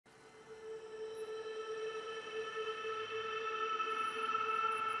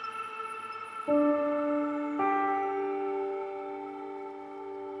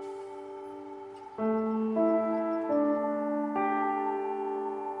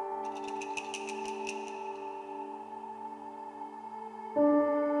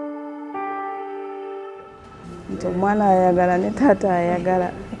nti omwana ayagala ne taata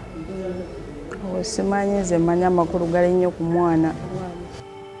ayagala. Simanyi nze manya amakulu gali nnyo ku mwana.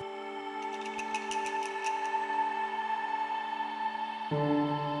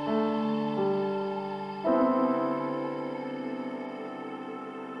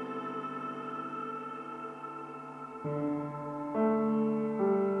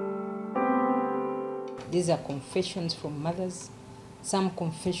 These are confessions from mothers, some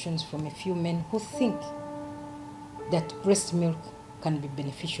confessions from a few men who think that breast milk can be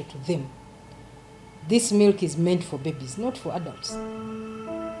beneficial to them. This milk is meant for babies, not for adults.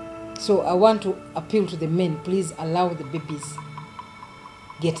 So I want to appeal to the men, please allow the babies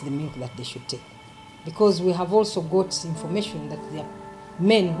get the milk that they should take. Because we have also got information that there are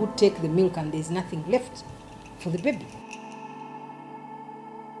men who take the milk and there's nothing left for the baby.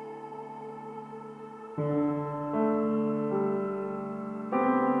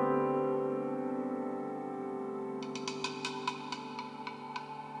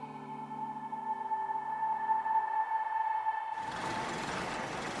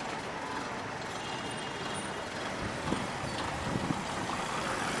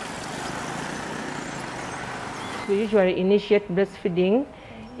 We usually initiate breastfeeding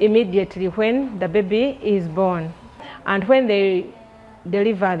immediately when the baby is born. And when they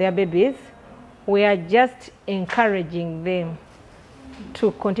deliver their babies, we are just encouraging them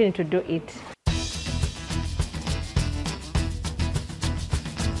to continue to do it.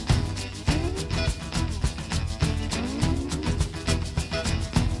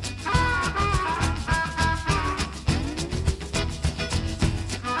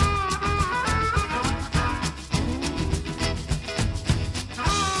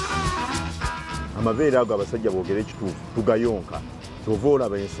 Amabeere ago abasajja boogera ekituufu tugayonka kyova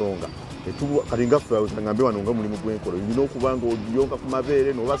olaba ensonga kati nga ffe ngambe wano nga mulimu gw'enkolo olina okuba nga oyonka ku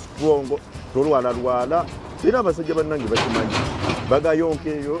mabeere n'oba strongo tolwalalwala era abasajja bannange bakimanyi bagayonka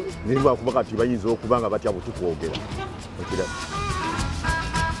eyo nebakuba kati bayinza okuba nga batya butukwogera okiraba.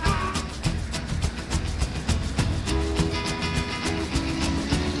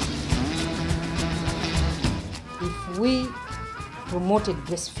 If we promoted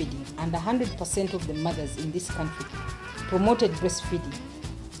breastfeeding and 100% of the mothers in this country promoted breastfeeding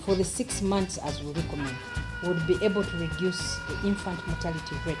for the 6 months as we recommend, we would be able to reduce the infant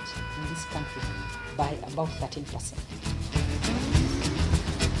mortality rate in this country by about 13%.